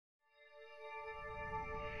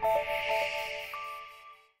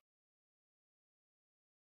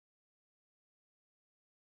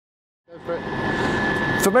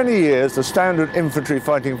For many years, the standard infantry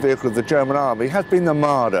fighting vehicle of the German army has been the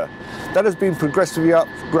Marder. That has been progressively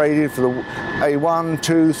upgraded for the A1,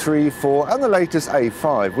 2, 3, 4 and the latest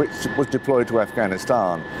A5, which was deployed to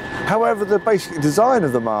Afghanistan. However, the basic design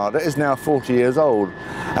of the Marder is now 40 years old,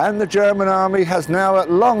 and the German army has now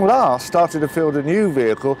at long last started to field a new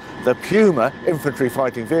vehicle, the Puma infantry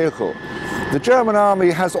fighting vehicle. The German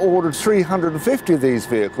army has ordered 350 of these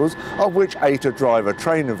vehicles, of which 8 are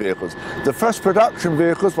driver-trainer vehicles. The first production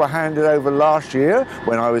vehicles were handed over last year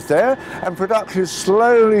when I was there, and production is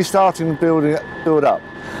slowly starting to build up.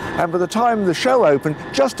 And by the time the show opened,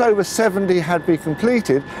 just over 70 had been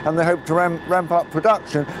completed, and they hope to ramp up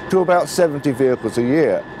production to about 70 vehicles a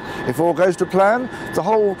year. If all goes to plan, the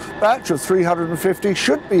whole batch of 350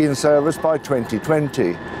 should be in service by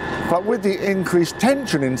 2020. But with the increased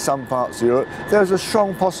tension in some parts of Europe, there's a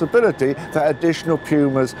strong possibility that additional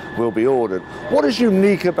Pumas will be ordered. What is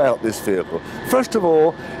unique about this vehicle? First of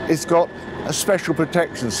all, it's got a special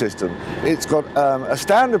protection system. It's got a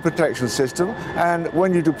standard protection system, and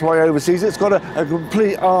when you deploy overseas, it's got a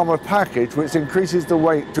complete armour package which increases the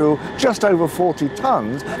weight to just over 40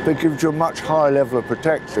 tons, but gives you a much higher level of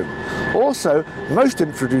protection. Also, most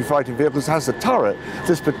infantry fighting vehicles has a turret.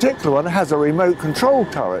 This particular one has a remote control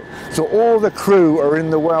turret, so all the crew are in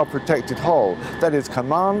the well-protected hull. That is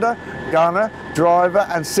commander, gunner, driver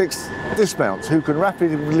and 6 dismounts who can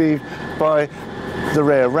rapidly leave by the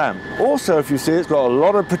rear ramp. Also, if you see, it's got a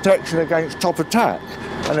lot of protection against top attack.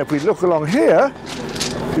 And if we look along here,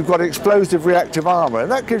 you've got explosive reactive armour,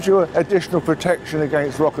 and that gives you additional protection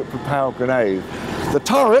against rocket-propelled grenades. The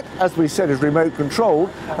turret, as we said, is remote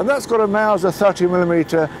controlled, and that's got a Mauser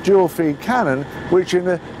 30mm dual-feed cannon, which in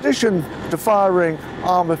addition to firing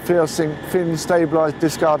armour-piercing, fin-stabilised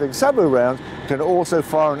discarding sabot rounds, can also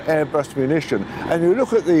fire an air-burst munition. And you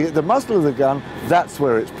look at the muzzle of the gun, that's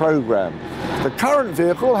where it's programmed. The current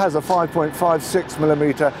vehicle has a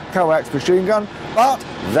 5.56mm coax machine gun, but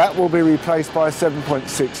that will be replaced by a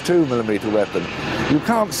 7.62mm weapon. You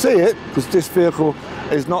can't see it because this vehicle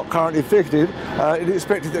is not currently fitted. It is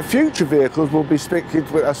expected that future vehicles will be fitted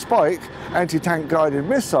with a Spike anti-tank guided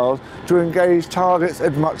missiles to engage targets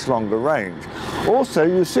at much longer range. Also,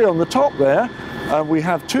 you see on the top there, we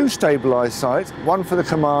have 2 stabilised sights, one for the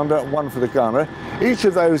commander, one for the gunner. Each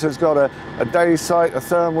of those has got a day sight, a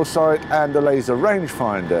thermal sight and a laser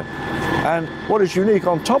rangefinder. And what is unique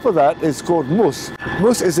on top of that is called MUS.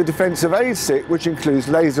 MUS is a defensive aid stick which includes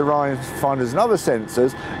laser rangefinders and other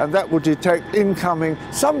sensors, and that will detect incoming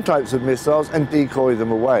some types of missiles and decoy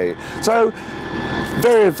them away. So,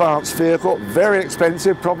 very advanced vehicle, very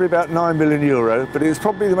expensive, probably about €9 million, but it's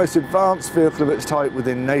probably the most advanced vehicle of its type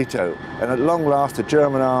within NATO. And at long last, the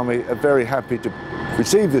German army are very happy to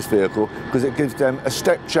receive this vehicle because it gives them a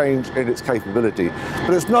step change in its capability.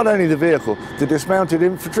 But it's not only the vehicle. The dismounted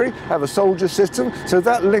infantry have a soldier system, so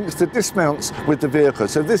that links the dismounts with the vehicle.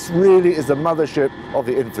 So this really is the mothership of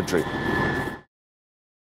the infantry.